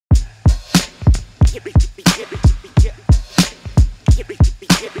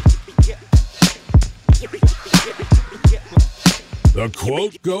The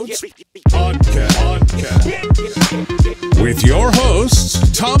Quote Goats Podcast. With your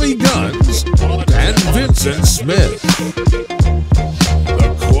hosts, Tommy Gunz and Vincent Smith.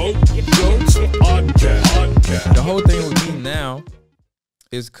 The Quote Goats Podcast. The whole thing with me now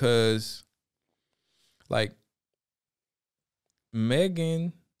is because, like,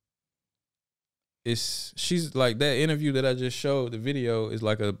 Megan she's like, that interview that I just showed, the video is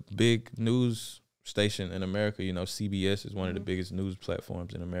like a big news station in America. You know, CBS is one of the biggest news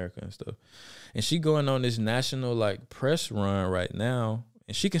platforms in America and stuff. And she going on this national like press run right now,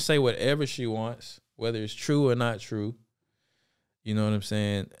 and she can say whatever she wants, whether it's true or not true. You know what I'm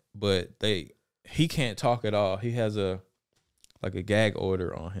saying? But he can't talk at all. He has a gag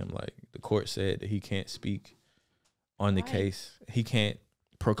order on him. Like, the court said that he can't speak on the case. He can't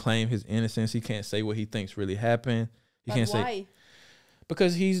proclaim his innocence. He can't say what he thinks really happened. He can't say,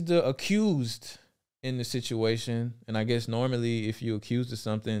 because he's the accused in the situation. And I guess normally if you're accused of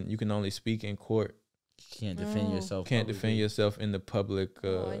something, you can only speak in court. You can't defend yourself. Can't defend yourself in the public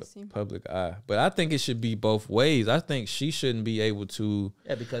public eye. But I think it should be both ways. I think she shouldn't be able to.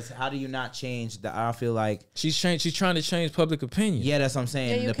 Yeah, because how do you not change the? I feel like she's trying to change public opinion. Yeah, that's what I'm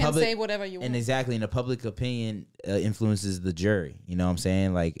saying. Yeah, you can say whatever you want. And exactly, and the public opinion influences the jury. You know what I'm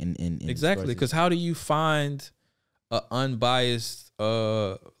saying? Like in exactly, because how do you find an unbiased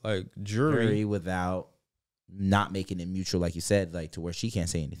like jury without not making it mutual, like you said, like to where she can't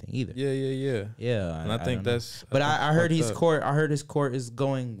say anything either. Yeah. And I think that's. But I heard his court. I heard his court is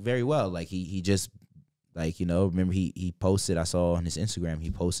going very well. Like he just, like, you know, remember he posted. I saw on his Instagram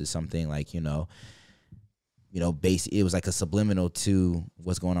he posted something like, you know, basically it was like a subliminal to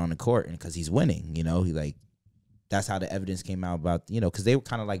what's going on in court, and because he's winning, you know, he like, that's how the evidence came out about, you know, because they were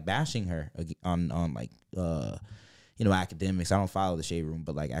kind of like bashing her on like you know, academics. I don't follow the Shade Room,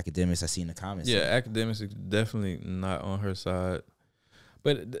 but like academics, I see in the comments. Yeah, academics is definitely not on her side.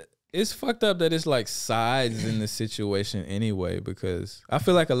 But it's fucked up that it's like sides in the situation anyway, because I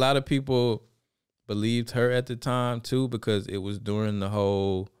feel like a lot of people believed her at the time too, because it was during the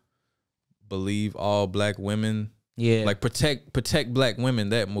whole believe all black women. Yeah, like protect black women,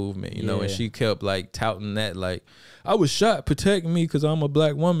 that movement, you know, and she kept like touting that, like, I was shot, protect me because I'm a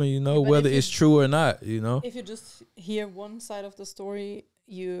black woman, you know, whether it's true or not, you know. If you just hear one side of the story,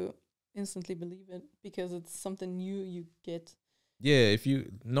 you instantly believe it because it's something new you get. Yeah, if you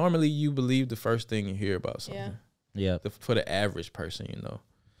normally you believe the first thing you hear about something. Yeah. For the average person, you know.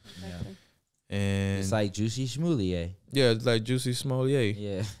 Exactly. Yeah. And it's like Juicy Schmoulier. Yeah, it's like Juicy Smolier.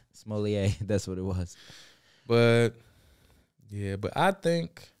 Yeah, Smolier. That's what it was. But yeah, but I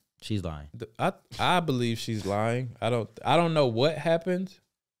think she's lying. I believe she's lying. I don't know what happened,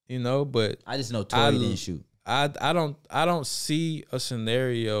 you know, but I just know Tory didn't shoot. I don't see a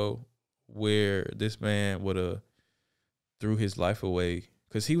scenario where this man would have threw his life away,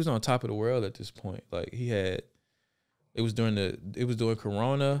 because he was on top of the world at this point. Like, it was during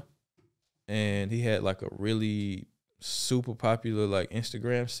Corona, and he had like a really super popular like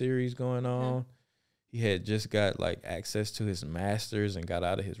Instagram series going on. Yeah. He had just got like access to his masters and got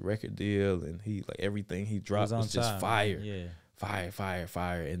out of his record deal, and he like everything he dropped was just fire. Yeah.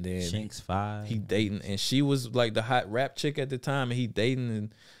 Fire. And then Chinks fire. He dating, and she was like the hot rap chick at the time, and he dating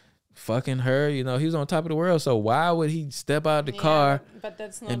and fucking her. You know, he was on top of the world. So why would he step out the car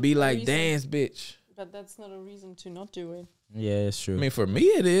and be like, dance, bitch? But that's not a reason to not do it. Yeah, it's true. I mean, for me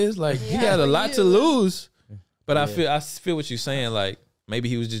it is. Like, he had a lot to lose. But I feel what you're saying. Like, maybe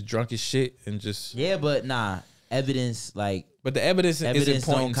he was just drunk as shit and just. Yeah, but nah, evidence like. But the evidence isn't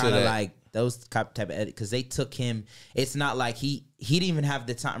pointing to that. Like those type of edit, because they took him. It's not like he didn't even have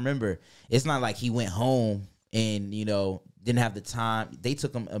the time. Remember, it's not like he went home and, you know, didn't have the time. They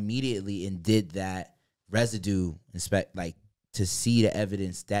took him immediately and did that residue inspect, like, to see the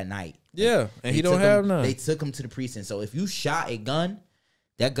evidence that night. Yeah, like, and he don't have none. They took him to the precinct. So if you shot a gun,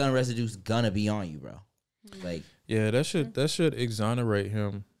 that gun residue's gonna be on you, bro. Like, yeah, that should exonerate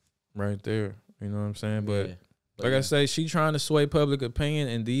him right there. You know what I'm saying? But like I say, she trying to sway public opinion,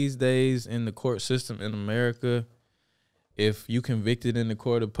 and these days in the court system in America, if you convicted in the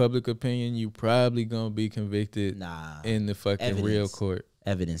court of public opinion, you probably gonna be convicted in the fucking real court.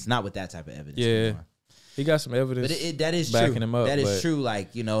 Evidence, not with that type of evidence. Yeah. Anymore. He got some evidence, but that is backing true. Him up. That is true.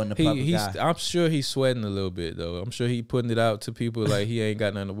 Like, you know, in the public eye. I'm sure he's sweating a little bit though. I'm sure he putting it out to people like he ain't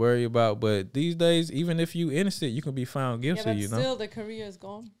got nothing to worry about. But these days, even if you innocent, you can be found guilty. Yeah, but you know, still the career is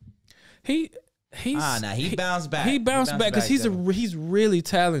gone. He bounced back. He bounced back because he's really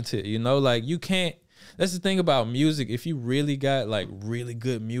talented. You know, like, you can't. That's the thing about music. If you really got like really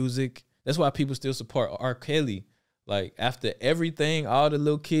good music, that's why people still support R. Kelly. Like, after everything, all the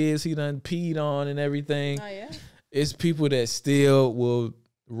little kids he done peed on and everything. Oh, yeah. It's people that still will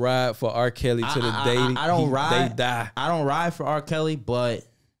ride for R. Kelly to the day they die. I don't ride for R. Kelly, but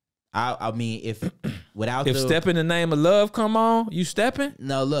I mean, if Step in the Name of Love come on, you stepping?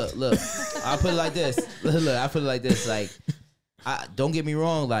 No, look. I'll put it like this. Like, don't get me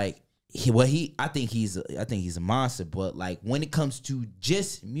wrong. Like, I think he's a monster. But like, when it comes to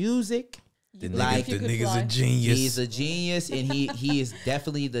just music, the nigga's a genius. He's a genius, and he is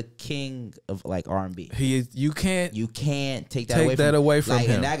definitely the king of like R&B. He is. You can't take that away from like,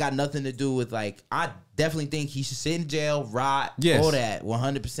 him. And that got nothing to do with like. I definitely think he should sit in jail, rot, all that,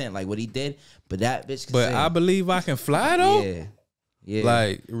 100%, like what he did. But that bitch. Can sing. I Believe I Can Fly though. Yeah.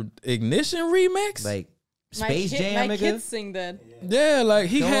 Like Ignition remix. Like Space Jam. My kids sing that. Yeah, like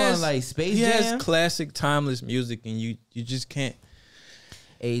he has like Space Jam. He has classic, timeless music, and you just can't.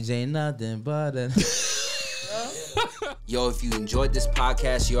 Age ain't nothing but a... Yo, if you enjoyed this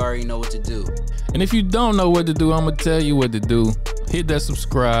podcast, you already know what to do. And if you don't know what to do, I'm going to tell you what to do. Hit that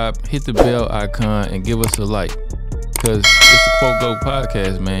subscribe, hit the bell icon, and give us a like. Because it's the Quote Go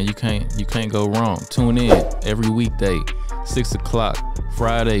podcast, man. You can't go wrong. Tune in every weekday, 6 o'clock,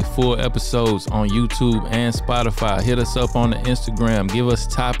 Friday, full episodes on YouTube and Spotify. Hit us up on the Instagram. Give us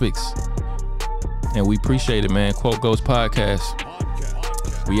topics. And we appreciate it, man. Quote Goes podcast.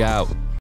 We out.